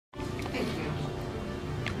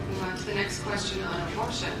to the next question on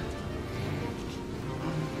abortion.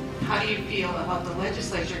 How do you feel about the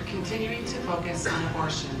legislature continuing to focus on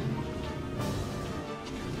abortion?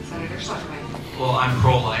 Senator Schlechtway. Well, I'm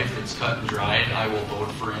pro-life. It's cut and dried. I will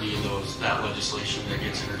vote for any of that legislation that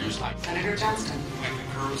gets introduced. Senator Johnston. I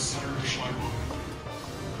concur with Senator Schlechtway.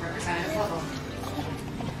 Representative Lovell.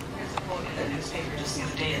 There's a quote in the newspaper just the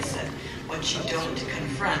other day that said, what you don't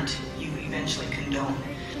confront, you eventually condone.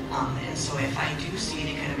 And so if I do see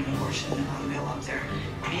any kind of an abortion bill up there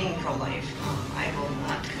being pro-life, I will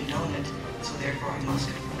not condone it, so therefore I must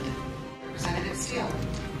confront it. Representative Steele.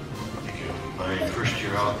 Thank you. My first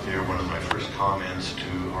year out there, one of my first comments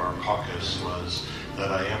to our caucus was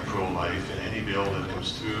that I am pro-life, and any bill that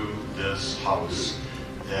comes through this House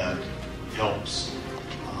that helps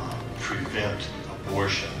prevent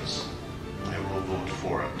abortions, I will vote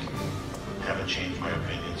for it. Haven't changed my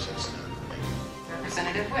opinion since then. Thank you.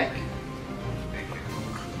 Representative Wick. Thank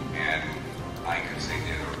you. And I can say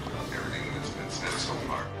everything that's been said so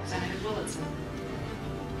far. Representative Willitson.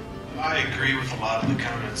 I agree with a lot of the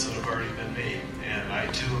comments that have already been made, and I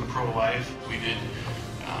too am pro-life. We did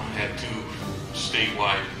had 2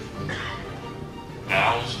 statewide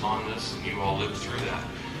battles on this, and you all lived through that.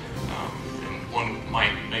 And one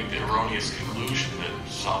might make the erroneous conclusion that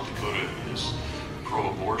South Dakota is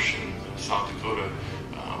pro-abortion. South Dakota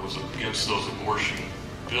was against those abortion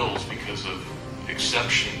bills because of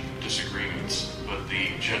exception disagreements, but the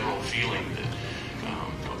general feeling that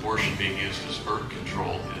abortion being used as birth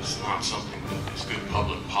control is not something that is good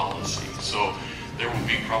public policy. So there will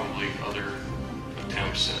be probably other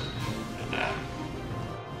attempts at that.